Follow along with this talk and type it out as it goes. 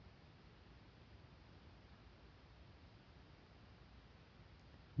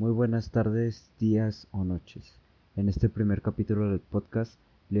Muy buenas tardes, días o noches. En este primer capítulo del podcast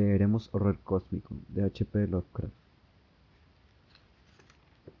leeremos Horror Cósmico de H.P. Lovecraft.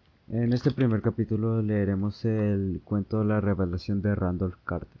 En este primer capítulo leeremos el cuento La revelación de Randolph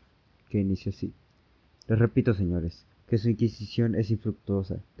Carter, que inicia así. Les repito, señores, que su inquisición es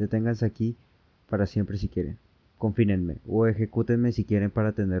infructuosa. Deténganse aquí para siempre si quieren. Confínenme o ejecútenme si quieren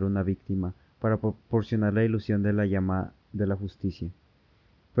para tener una víctima, para proporcionar la ilusión de la llama de la justicia.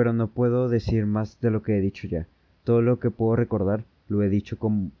 Pero no puedo decir más de lo que he dicho ya. Todo lo que puedo recordar lo he dicho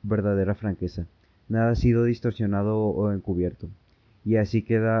con verdadera franqueza. Nada ha sido distorsionado o encubierto. Y así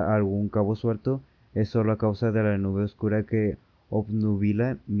queda algún cabo suelto, es solo a causa de la nube oscura que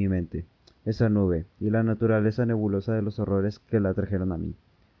obnubila mi mente. Esa nube, y la naturaleza nebulosa de los horrores que la trajeron a mí.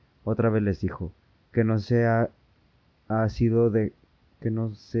 Otra vez les dijo, que no sé ha sido de, que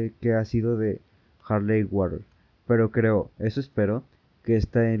no sé qué ha sido de Harley Water, pero creo, eso espero, que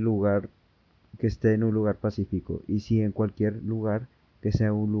esté en un lugar pacífico, y si en cualquier lugar, que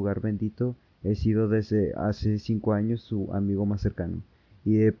sea un lugar bendito, he sido desde hace 5 años su amigo más cercano,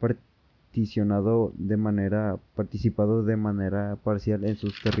 y he participado de manera parcial en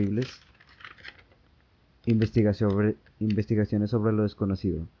sus terribles investigaciones sobre lo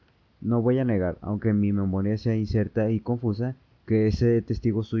desconocido. No voy a negar, aunque mi memoria sea incierta y confusa, que ese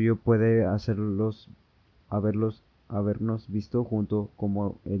testigo suyo puede habernos visto junto,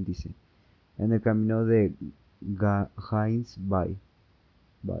 como él dice, en el camino de Heinz Bay,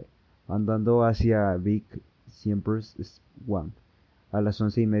 andando hacia Big Cypress Swamp, a las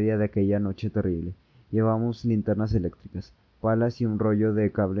 11:30 de aquella noche terrible. Llevamos linternas eléctricas, palas y un rollo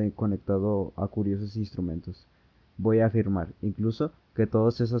de cable conectado a curiosos instrumentos. Voy a afirmar, incluso, que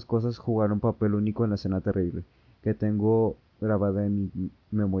todas esas cosas jugaron papel único en la escena terrible, que tengo grabada en mi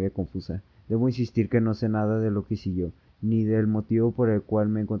memoria confusa. Debo insistir que no sé nada de lo que siguió, ni del motivo por el cual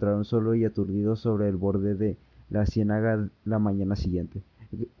me encontraron solo y aturdido sobre el borde de la ciénaga la mañana siguiente,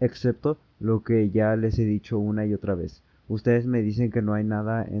 excepto lo que ya les he dicho una y otra vez. Ustedes me dicen que no hay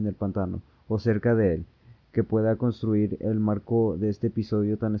nada en el pantano, o cerca de él, que pueda construir el marco de este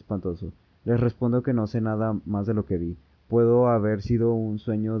episodio tan espantoso. Les respondo que no sé nada más de lo que vi. Puedo haber sido un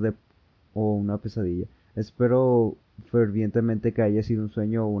sueño o una pesadilla. Espero fervientemente que haya sido un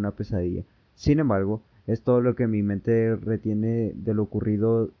sueño o una pesadilla. Sin embargo, es todo lo que mi mente retiene de lo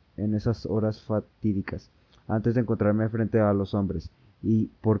ocurrido en esas horas fatídicas, antes de encontrarme frente a los hombres,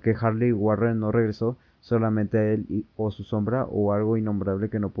 y porque Harley Warren no regresó, solamente él o su sombra o algo innombrable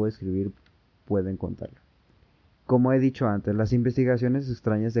que no puedo escribir pueden contarlo. Como he dicho antes, las investigaciones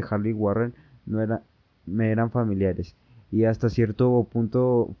extrañas de Harley Warren no era- me eran familiares, y hasta cierto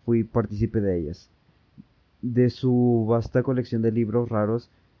punto fui partícipe de ellas. De su vasta colección de libros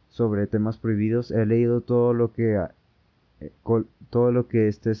raros sobre temas prohibidos, he leído todo lo que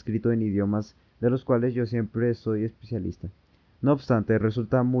está escrito en idiomas de los cuales yo siempre soy especialista. No obstante,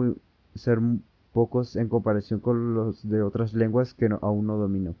 ser pocos en comparación con los de otras lenguas que aún no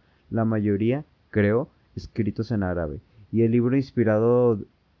domino. La mayoría, creo, escritos en árabe. Y el libro inspirado,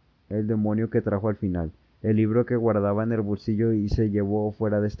 el demonio que trajo al final. El libro que guardaba en el bolsillo y se llevó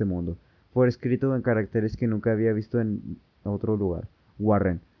fuera de este mundo. Fue escrito en caracteres que nunca había visto en otro lugar.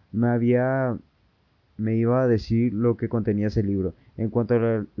 Warren. Me había Me iba a decir lo que contenía ese libro. En cuanto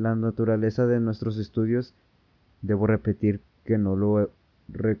a la naturaleza de nuestros estudios, debo repetir que no lo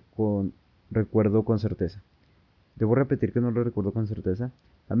recon- recuerdo con certeza. Debo repetir que no lo recuerdo con certeza.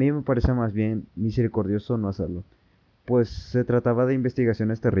 A mí me parece más bien misericordioso no hacerlo, pues se trataba de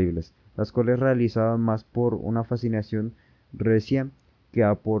investigaciones terribles, las cuales realizaban más por una fascinación recia que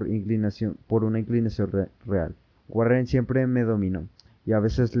por una inclinación real. Warren siempre me dominó, y a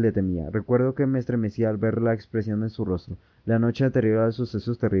veces le temía. Recuerdo que me estremecía al ver la expresión en su rostro, la noche anterior al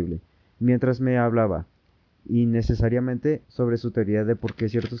suceso terrible, mientras me hablaba, innecesariamente, sobre su teoría de por qué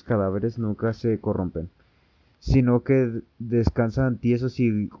ciertos cadáveres nunca se corrompen, sino que descansan tiesos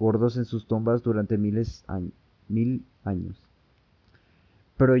y gordos en sus tumbas durante 1000 años.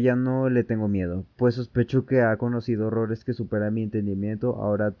 Pero ya no le tengo miedo, pues sospecho que ha conocido horrores que superan mi entendimiento,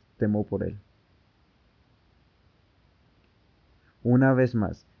 ahora temo por él. Una vez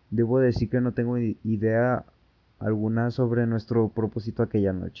más, debo decir que no tengo idea alguna sobre nuestro propósito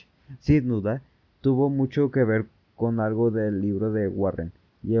aquella noche. Sin duda, tuvo mucho que ver con algo del libro de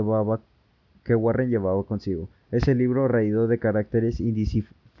llevaba, que Warren llevaba consigo. Ese libro raído de caracteres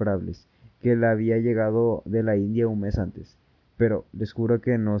indescifrables, que le había llegado de la India un mes antes. Pero les juro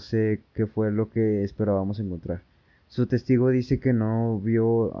que no sé qué fue lo que esperábamos encontrar. Su testigo dice que nos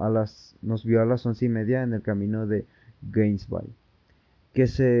vio a las 11:30 en el camino de Gainesville, que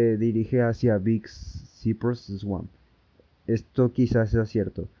se dirige hacia Big Cypress Swamp. Esto quizás sea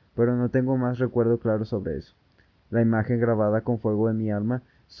cierto, pero no tengo más recuerdo claro sobre eso. La imagen grabada con fuego en mi alma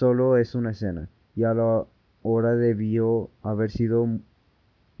solo es una escena, y a la hora debió haber sido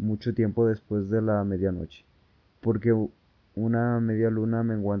mucho tiempo después de la medianoche, porque una media luna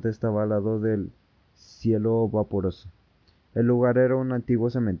menguante estaba al lado del cielo vaporoso. El lugar era un antiguo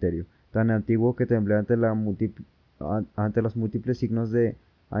cementerio, tan antiguo que temblé ante los múltiples signos de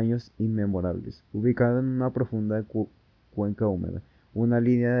años inmemorables, ubicado en una profunda cuenca húmeda, una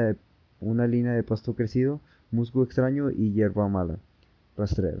línea de, una línea de pasto crecido, musgo extraño y hierba mala,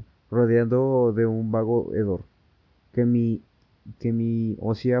 rastrero, rodeado de un vago hedor, que mi, que mi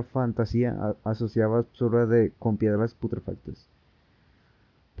ósea fantasía asociaba absurda con piedras putrefactas.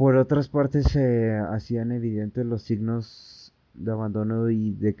 Por otras partes se hacían evidentes los signos de abandono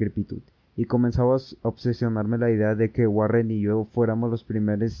y decrepitud, y comenzaba a obsesionarme la idea de que Warren y yo fuéramos los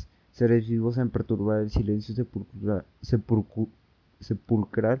primeros seres vivos en perturbar el silencio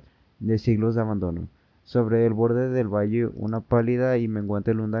sepulcral de siglos de abandono. Sobre el borde del valle, una pálida y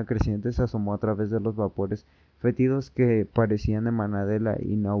menguante luna creciente se asomó a través de los vapores fétidos que parecían emanar de las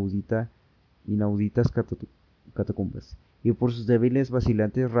inauditas catacumbas, y por sus débiles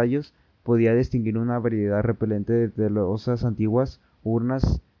vacilantes rayos podía distinguir una variedad repelente de losas antiguas,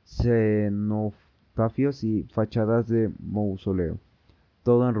 urnas, cenotafios y fachadas de mausoleo,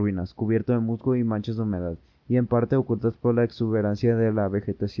 todo en ruinas, cubierto de musgo y manchas de humedad, y en parte ocultas por la exuberancia de la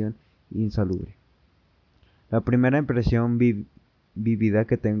vegetación insalubre. La primera impresión vivida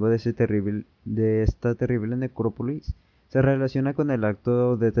que tengo de esta terrible necrópolis se relaciona con el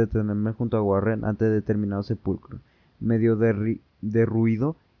acto de detenerme junto a Warren ante determinado sepulcro, medio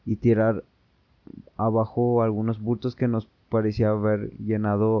derruido, y tirar abajo algunos bultos que nos parecía haber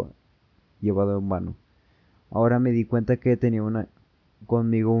llevado en vano. Ahora me di cuenta que tenía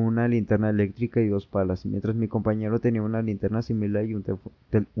conmigo una linterna eléctrica y dos palas, mientras mi compañero tenía una linterna similar y un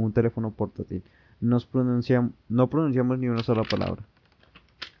teléfono portátil. No pronunciamos ni una sola palabra,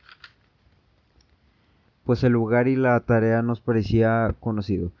 pues el lugar y la tarea nos parecía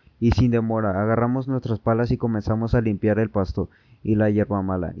conocido, y sin demora agarramos nuestras palas y comenzamos a limpiar el pasto y la hierba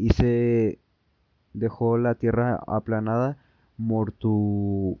mala, y se dejó la tierra aplanada,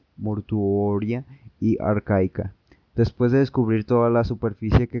 mortuoria y arcaica. Después de descubrir toda la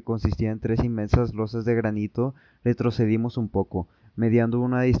superficie, que consistía en 3 inmensas losas de granito, retrocedimos un poco, mediando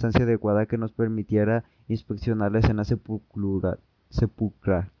una distancia adecuada que nos permitiera inspeccionar la escena sepulcral.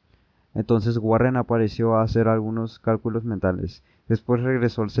 Entonces Warren apareció a hacer algunos cálculos mentales. Después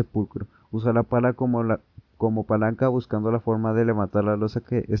regresó al sepulcro. Usó la pala como palanca, buscando la forma de levantar la losa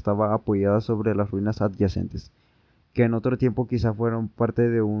que estaba apoyada sobre las ruinas adyacentes, que en otro tiempo quizá fueron parte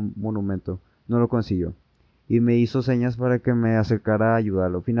de un monumento. No lo consiguió, y me hizo señas para que me acercara a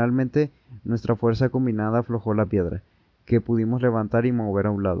ayudarlo. Finalmente, nuestra fuerza combinada aflojó la piedra, que pudimos levantar y mover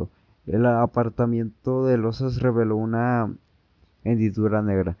a un lado. El apartamiento de losas reveló una hendidura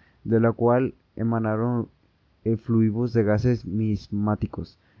negra, de la cual emanaron fluidos de gases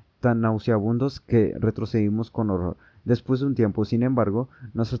mismáticos, tan nauseabundos que retrocedimos con horror. Después de un tiempo, sin embargo,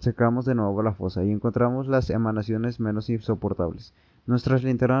 nos acercamos de nuevo a la fosa y encontramos las emanaciones menos insoportables. Nuestras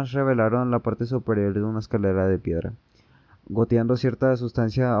linternas revelaron la parte superior de una escalera de piedra, goteando cierta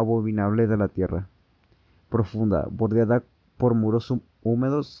sustancia abominable de la tierra profunda, bordeada por muros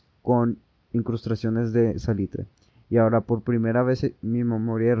húmedos con incrustaciones de salitre. Y ahora por primera vez mi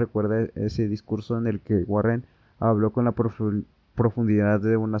memoria recuerda ese discurso en el que Warren habló con la profundidad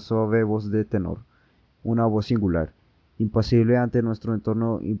de una suave voz de tenor, una voz singular, impasible ante nuestro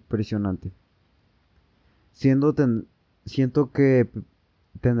entorno impresionante. Siento que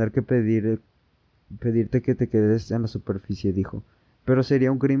tener que pedirte que te quedes en la superficie, dijo, pero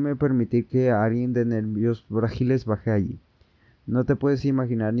sería un crimen permitir que alguien de nervios frágiles baje allí. No te puedes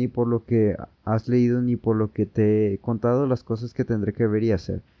imaginar, ni por lo que has leído ni por lo que te he contado, las cosas que tendré que ver y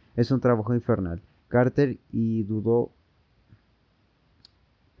hacer. Es un trabajo infernal, Carter, y dudo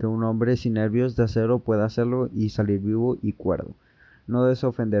que un hombre sin nervios de acero pueda hacerlo y salir vivo y cuerdo. No debes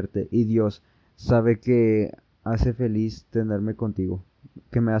ofenderte, y Dios sabe que me hace feliz tenerme contigo,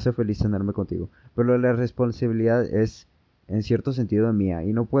 pero la responsabilidad es, en cierto sentido, mía,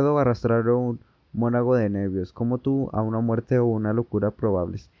 y no puedo arrastrar a un mónago de nervios, como tú, a una muerte o una locura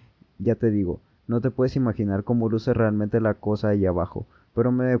probables. Ya te digo, no te puedes imaginar cómo luce realmente la cosa allá abajo,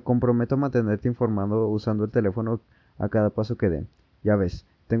 pero me comprometo a mantenerte informado usando el teléfono a cada paso que dé. Ya ves,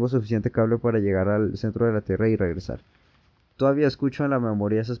 tengo suficiente cable para llegar al centro de la Tierra y regresar. Todavía escucho en la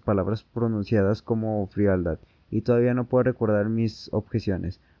memoria esas palabras pronunciadas como frialdad, y todavía no puedo recordar mis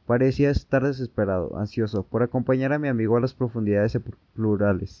objeciones. Parecía estar desesperado, ansioso, por acompañar a mi amigo a las profundidades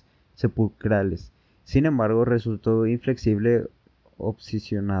sepulcrales, Sin embargo, resultó inflexiblemente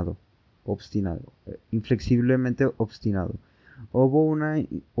obstinado. Hubo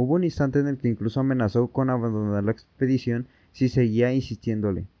un instante en el que incluso amenazó con abandonar la expedición si seguía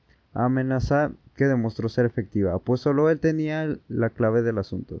insistiéndole. Amenaza que demostró ser efectiva, pues solo él tenía la clave del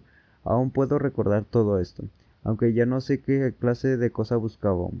asunto. Aún puedo recordar todo esto, aunque ya no sé qué clase de cosa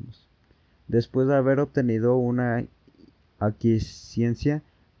buscábamos. Después de haber obtenido una aquiescencia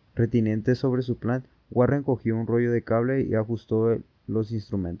retinente sobre su plan, Warren cogió un rollo de cable y ajustó los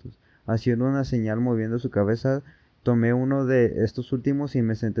instrumentos. Haciendo una señal moviendo su cabeza, tomé uno de estos últimos y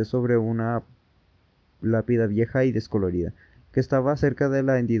me senté sobre una lápida vieja y descolorida, que estaba cerca de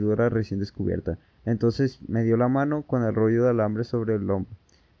la hendidura recién descubierta. Entonces me dio la mano con el rollo de alambre sobre el hombro.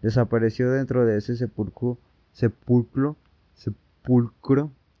 Desapareció dentro de ese sepulcro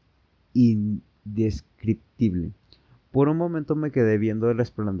indescriptible. Por un momento me quedé viendo el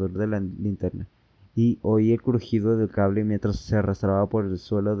resplandor de la linterna y oí el crujido del cable mientras se arrastraba por el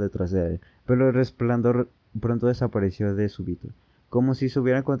suelo detrás de él, pero el resplandor pronto desapareció de súbito, como si se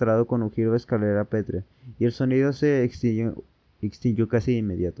hubiera encontrado con un giro de escalera pétrea, y el sonido se extinguió casi de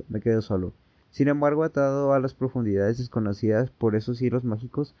inmediato. Me quedé solo. Sin embargo, atado a las profundidades desconocidas por esos hilos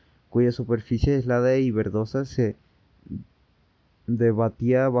mágicos, cuya superficie aislada y verdosa se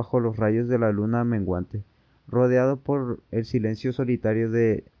debatía bajo los rayos de la luna menguante, rodeado por el silencio solitario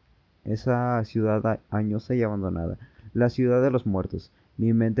de esa ciudad añosa y abandonada, la ciudad de los muertos.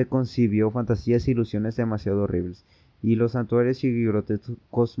 Mi mente concibió fantasías e ilusiones demasiado horribles, y los santuarios y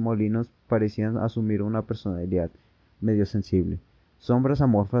grotescos molinos parecían asumir una personalidad medio sensible. Sombras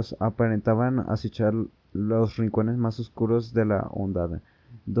amorfas aparentaban acechar los rincones más oscuros de la hondada,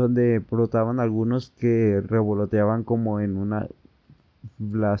 donde brotaban algunos que revoloteaban como en una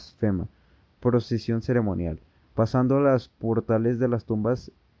blasfema procesión ceremonial. Pasando las portales de las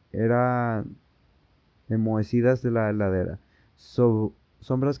tumbas eran enmohecidas de la ladera,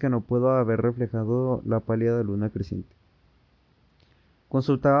 sombras que no pudo haber reflejado la pálida luna creciente.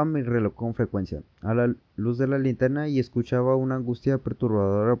 Consultaba mi reloj con frecuencia, a la luz de la linterna, y escuchaba una angustia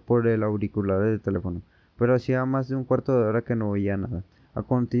perturbadora por el auricular del teléfono, pero hacía más de un cuarto de hora que no oía nada. A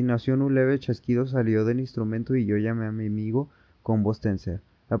continuación un leve chasquido salió del instrumento y yo llamé a mi amigo con voz tensa.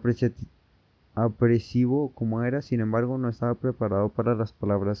 Apresivo como era, sin embargo, no estaba preparado para las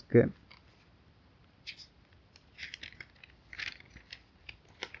palabras que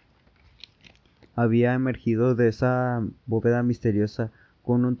había emergido de esa bóveda misteriosa,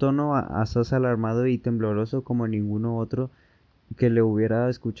 con un tono asaz alarmado y tembloroso como ninguno otro que le hubiera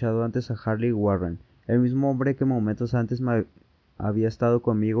escuchado antes a Harley Warren, el mismo hombre que momentos antes había estado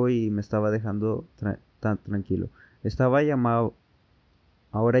conmigo y me estaba dejando tan tranquilo.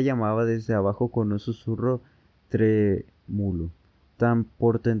 Ahora llamaba desde abajo con un susurro trémulo, tan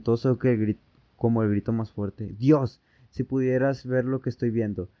portentoso como el grito más fuerte. Dios, si pudieras ver lo que estoy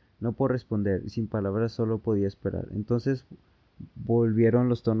viendo. No puedo responder, sin palabras solo podía esperar. Entonces volvieron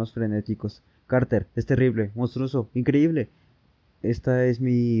los tonos frenéticos. Carter, es terrible, monstruoso, increíble. Esta es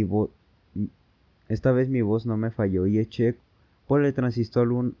mi voz. Esta vez mi voz no me falló y eché por el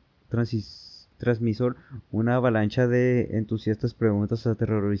transmisor una avalancha de entusiastas preguntas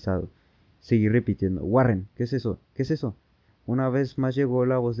aterrorizado. Seguí repitiendo, Warren, ¿qué es eso? ¿Qué es eso? Una vez más llegó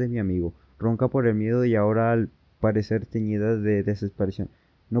la voz de mi amigo, ronca por el miedo y ahora al parecer teñida de desesperación.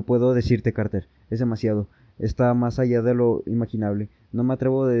 No puedo decirte, Carter, es demasiado. Está más allá de lo imaginable. No me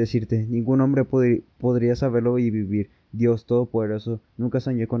atrevo a decirte. Ningún hombre podría saberlo y vivir. Dios Todopoderoso, nunca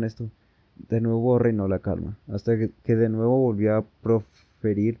soñé con esto. De nuevo reinó la calma, hasta que de nuevo volvió a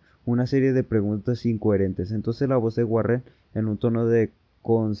proferir una serie de preguntas incoherentes. Entonces la voz de Warren, en un tono de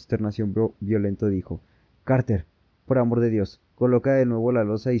consternación violento, dijo: Carter, por amor de Dios, coloca de nuevo la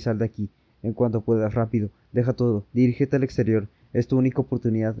losa y sal de aquí. En cuanto puedas, rápido. Deja todo. Dirígete al exterior. Es tu única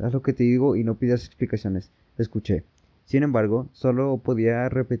oportunidad. Haz lo que te digo y no pidas explicaciones. Escuché. Sin embargo, solo podía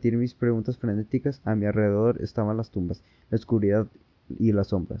repetir mis preguntas frenéticas. A mi alrededor estaban las tumbas, la oscuridad y las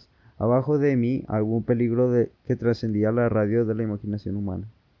sombras. Abajo de mí algún peligro que trascendía la radio de la imaginación humana.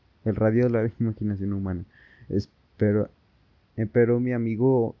 El radio de la imaginación humana. Espero, pero mi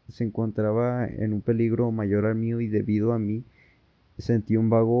amigo se encontraba en un peligro mayor al mío y debido a mí sentí un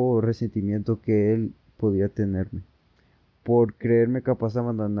vago resentimiento que él podía tenerme por creerme capaz de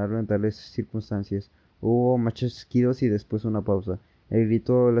abandonarlo en tales circunstancias. Hubo más chasquidos y después una pausa. El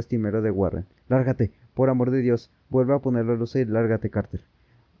grito lastimero de Warren. Lárgate, por amor de Dios, vuelve a poner la luz y lárgate, Carter.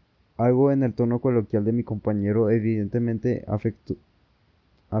 Algo en el tono coloquial de mi compañero, evidentemente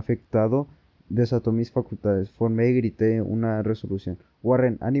afectado, desató mis facultades. Formé y grité una resolución.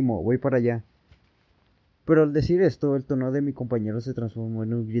 Warren, ánimo, voy para allá. Pero al decir esto, el tono de mi compañero se transformó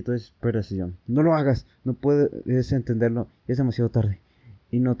en un grito de desesperación. No lo hagas, no puedes entenderlo, es demasiado tarde.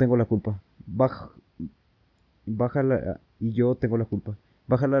 Y no tengo la culpa. Bájala y yo tengo la culpa.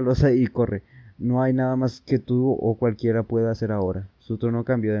 Baja la losa y corre. No hay nada más que tú o cualquiera pueda hacer ahora. Su tono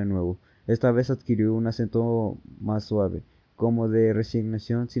cambió de nuevo. Esta vez adquirió un acento más suave, como de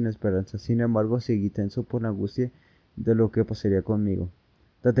resignación sin esperanza. Sin embargo, seguí tenso por la angustia de lo que pasaría conmigo.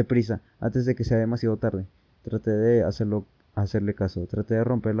 Date prisa, antes de que sea demasiado tarde. Traté de hacerle caso. Traté de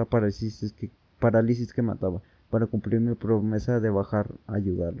romper la parálisis que mataba, para cumplir mi promesa de bajar a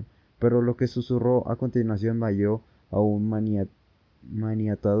ayudarlo. Pero lo que susurró a continuación me halló aún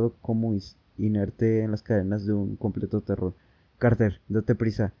maniatado como inerte en las cadenas de un completo terror. Carter, date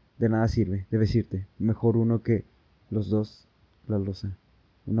prisa, de nada sirve, debes irte. Mejor uno que los dos, la losa.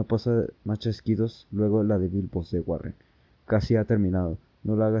 Una pausa más chasquidos, luego la débil voz de Warren. Casi ha terminado,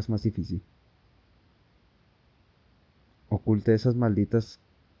 no lo hagas más difícil. Oculta esas malditas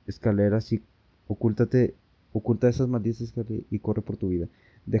escaleras y ocúltate, oculta esas malditas escaleras y corre por tu vida.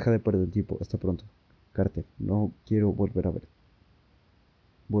 Deja de perder el tiempo. Hasta pronto. Carter, no quiero volverte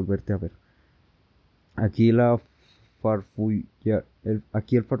a ver. Aquí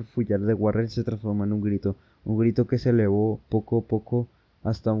aquí el farfullar de Warren se transformó en un grito que se elevó poco a poco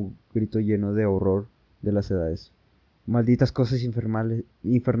hasta un grito lleno de horror de las edades. Malditas cosas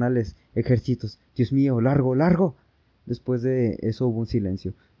infernales, ejércitos, Dios mío, largo, largo. Después de eso hubo un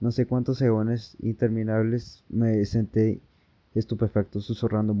silencio. No sé cuántos eones interminables me senté estupefacto,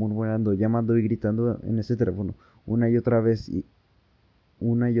 susurrando, murmurando, llamando y gritando en ese teléfono. Una y otra vez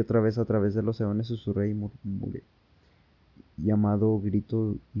a través de los eones susurré y murmuré. Llamado,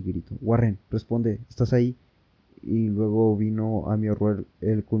 grito y grito. Warren, responde, ¿estás ahí? Y luego vino a mi horror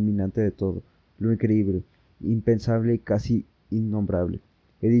el culminante de todo, lo increíble, impensable y casi innombrable.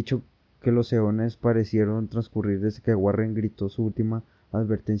 He dicho que los eones parecieron transcurrir desde que Warren gritó su última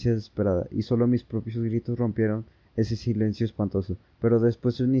advertencia desesperada, y solo mis propios gritos rompieron ese silencio espantoso. Pero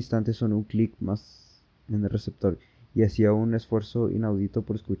después de un instante sonó un clic más en el receptor, y hacía un esfuerzo inaudito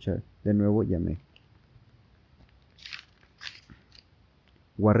por escuchar. De nuevo llamé.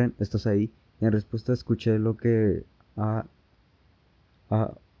 Warren, ¿estás ahí? En respuesta escuché lo que ha,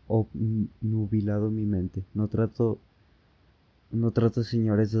 ha obnubilado mi mente. No trato,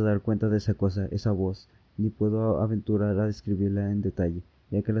 señores, de dar cuenta de esa cosa, esa voz, ni puedo aventurar a describirla en detalle,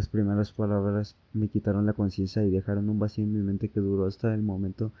 ya que las primeras palabras me quitaron la conciencia y dejaron un vacío en mi mente que duró hasta el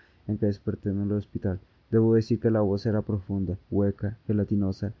momento en que desperté en el hospital. Debo decir que la voz era profunda, hueca,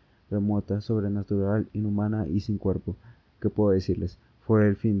 gelatinosa, remota, sobrenatural, inhumana y sin cuerpo. ¿Qué puedo decirles? Fue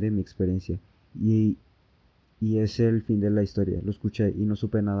el fin de mi experiencia. Y, y es el fin de la historia. Lo escuché y no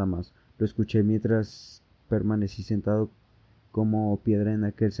supe nada más. Lo escuché mientras permanecí sentado como piedra en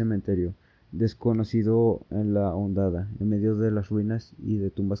aquel cementerio, desconocido en la hondada, en medio de las ruinas y de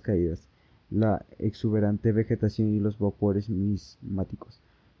tumbas caídas, la exuberante vegetación y los vapores mismáticos.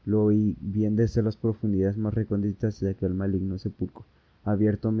 Lo oí bien desde las profundidades más recónditas de aquel maligno sepulcro,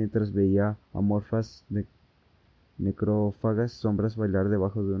 abierto mientras veía amorfas necrófagas sombras bailar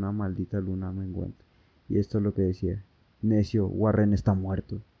debajo de una maldita luna menguante. Y esto es lo que decía: necio, Warren está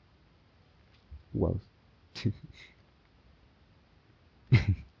muerto. Wow.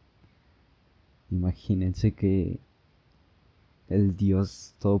 Imagínense que el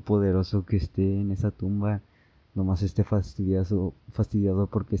Dios todopoderoso que esté en esa tumba nomás esté fastidiado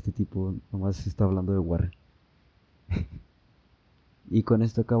porque este tipo nomás está hablando de Warren. Y con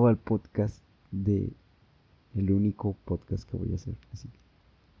esto acaba el podcast de el único podcast que voy a hacer. Así que,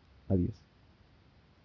 adiós.